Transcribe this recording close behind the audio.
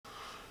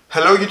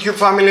Hello YouTube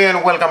family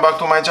and welcome back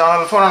to my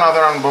channel for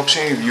another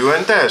unboxing, review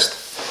and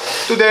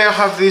test. Today I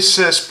have this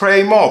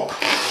spray mop.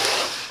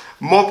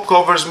 Mop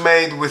covers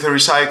made with a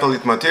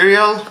recycled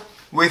material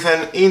with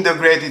an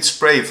integrated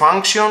spray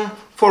function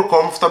for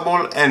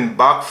comfortable and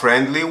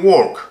bug-friendly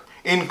work.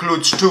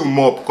 Includes two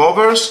mop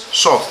covers,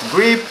 soft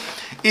grip,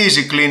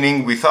 easy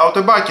cleaning without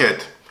a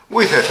bucket,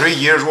 with a 3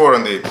 years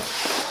warranty.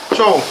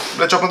 So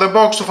let's open the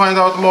box to find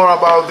out more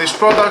about this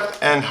product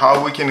and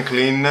how we can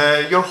clean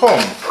your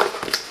home.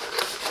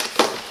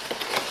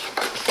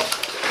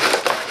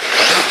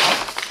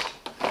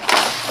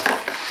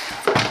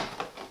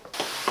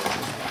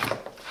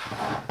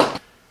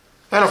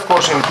 And of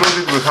course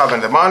included we have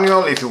in the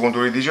manual. If you want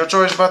to read this your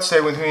choice, but stay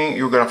with me,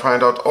 you're gonna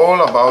find out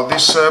all about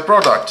this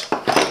product.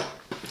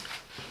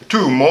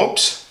 Two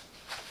mops.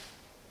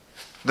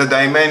 The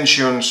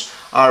dimensions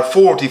are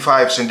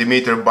 45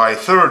 cm by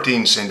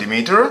 13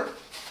 cm.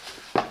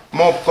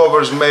 Mop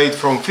covers made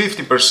from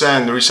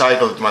 50%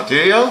 recycled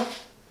material.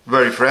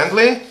 Very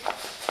friendly,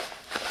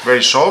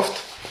 very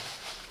soft.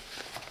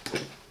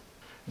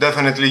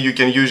 Definitely you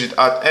can use it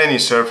at any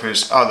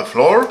surface at the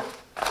floor.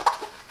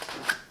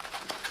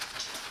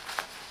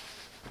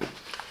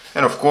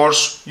 And of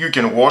course you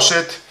can wash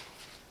it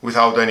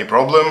without any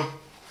problem.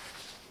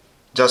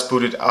 Just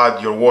put it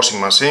at your washing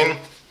machine.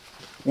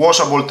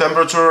 Washable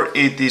temperature,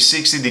 it is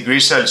 60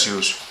 degrees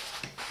Celsius.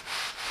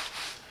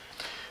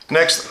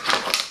 Next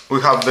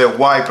we have the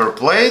wiper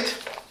plate.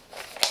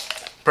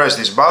 Press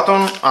this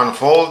button,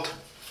 unfold.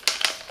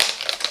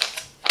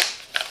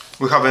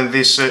 We have in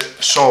this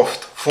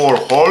soft 4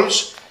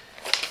 holes.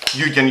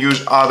 You can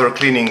use other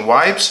cleaning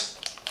wipes.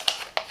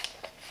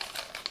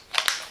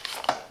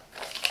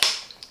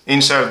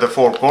 Insert the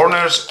 4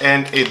 corners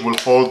and it will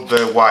hold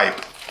the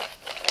wipe.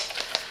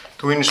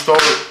 To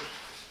install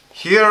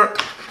here,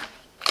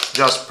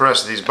 just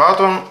press this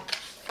button,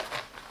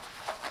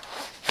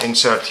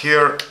 insert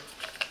here,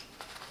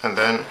 and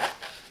then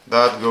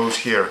that goes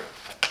here.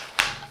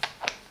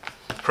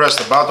 Press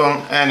the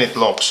button and it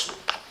locks.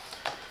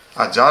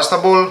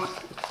 Adjustable,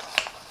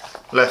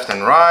 left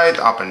and right,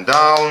 up and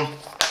down,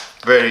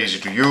 very easy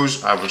to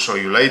use, I will show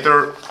you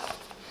later.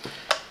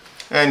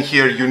 And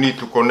here you need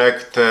to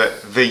connect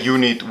the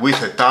unit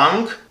with a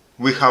tank.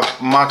 We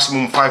have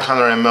maximum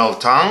 500 ml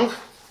tank.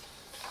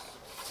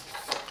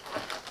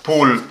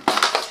 Pull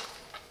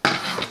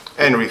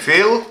and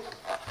refill.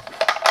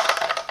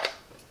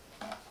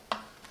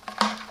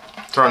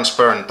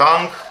 Transparent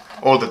tank.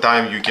 All the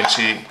time you can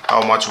see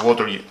how much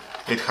water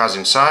it has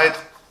inside.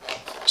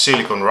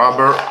 Silicone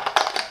rubber.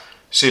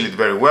 Seal it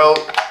very well.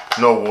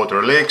 No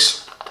water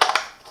leaks.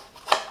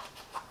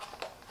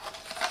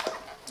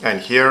 And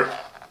here.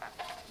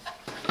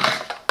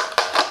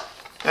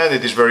 And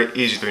it is very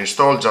easy to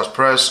install, just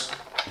press,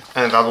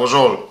 and that was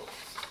all.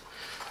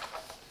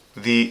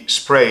 The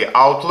spray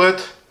outlet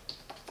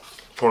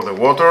for the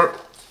water.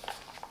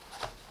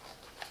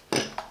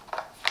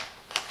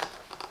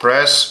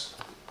 Press,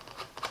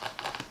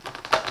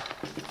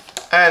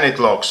 and it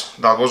locks.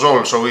 That was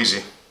all, so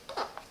easy.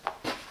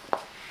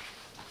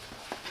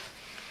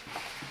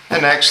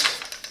 And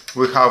next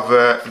we have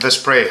the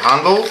spray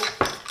handle,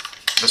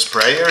 the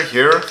sprayer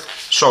here,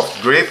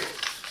 soft grip.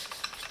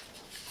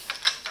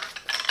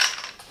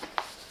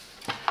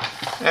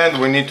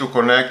 And we need to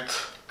connect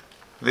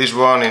this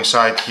one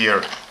inside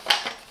here.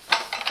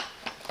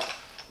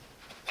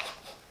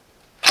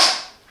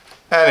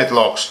 And it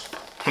locks.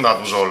 That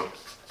was all.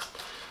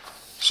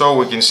 So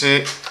we can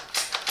see,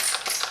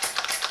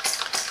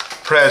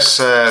 press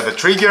the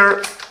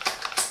trigger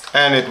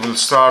and it will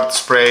start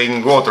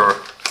spraying water.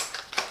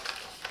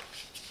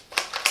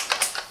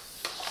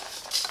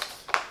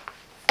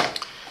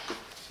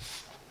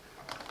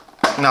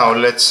 Now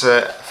let's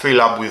fill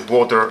up with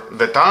water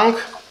the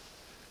tank.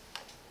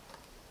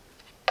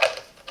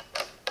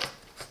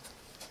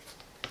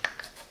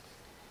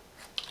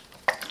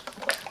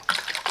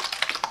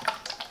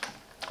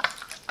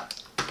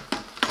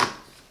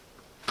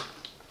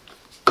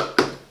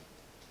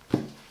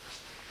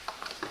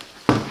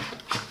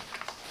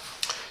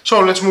 So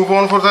let's move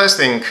on for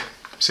testing,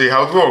 see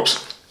how it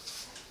works.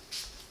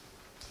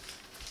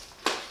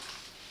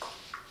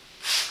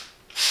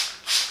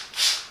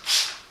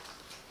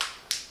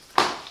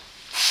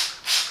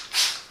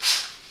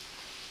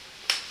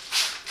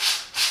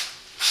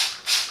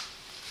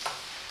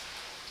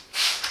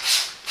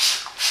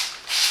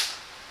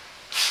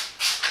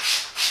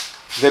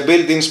 The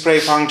built-in spray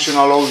function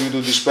allows you to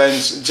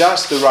dispense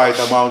just the right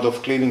amount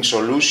of cleaning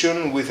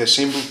solution with a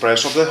simple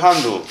press of the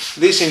handle.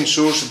 This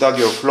ensures that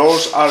your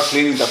floors are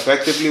cleaned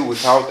effectively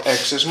without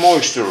excess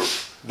moisture.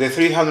 The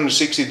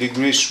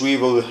 360-degree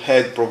swivel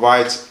head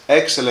provides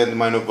excellent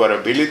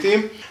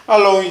maneuverability,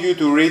 allowing you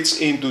to reach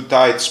into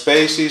tight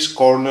spaces,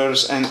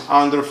 corners and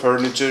under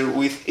furniture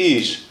with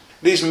ease.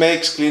 This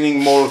makes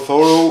cleaning more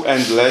thorough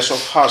and less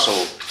of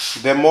hassle.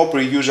 The mop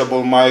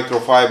reusable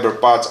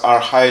microfiber pads are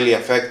highly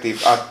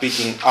effective at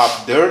picking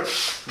up dirt,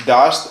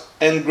 dust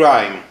and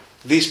grime.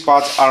 These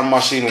pads are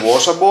machine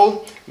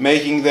washable,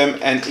 making them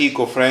an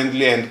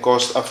eco-friendly and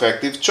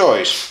cost-effective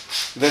choice.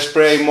 The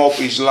spray mop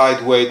is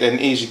lightweight and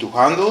easy to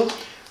handle,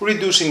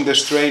 reducing the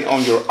strain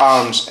on your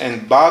arms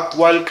and back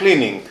while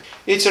cleaning.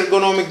 Its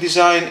ergonomic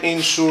design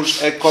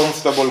ensures a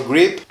comfortable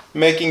grip,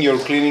 making your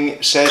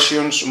cleaning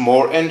sessions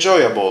more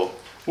enjoyable.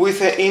 With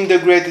the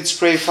integrated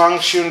spray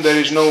function, there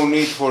is no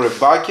need for a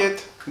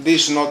bucket.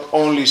 This not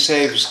only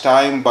saves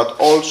time but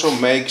also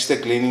makes the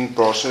cleaning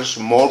process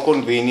more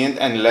convenient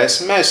and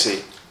less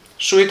messy.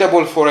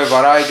 Suitable for a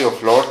variety of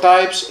floor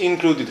types,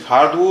 including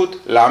hardwood,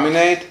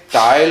 laminate,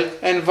 tile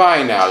and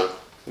vinyl.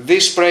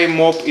 This spray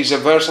mop is a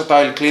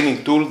versatile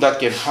cleaning tool that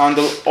can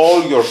handle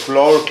all your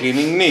floor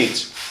cleaning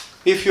needs.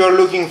 If you are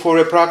looking for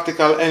a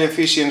practical and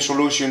efficient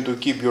solution to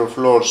keep your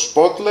floors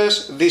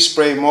spotless, this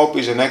spray mop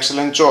is an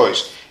excellent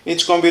choice.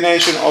 Its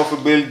combination of a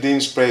built-in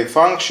spray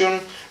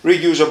function,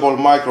 reusable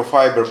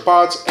microfiber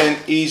pads and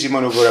easy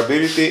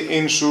maneuverability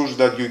ensures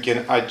that you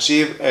can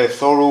achieve a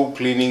thorough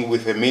cleaning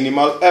with a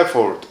minimal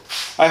effort.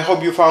 I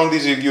hope you found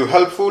this review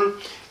helpful.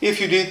 If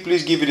you did,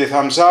 please give it a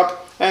thumbs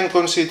up and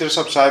consider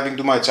subscribing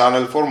to my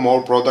channel for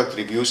more product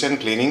reviews and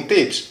cleaning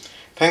tips.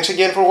 Thanks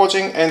again for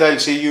watching and I'll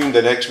see you in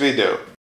the next video.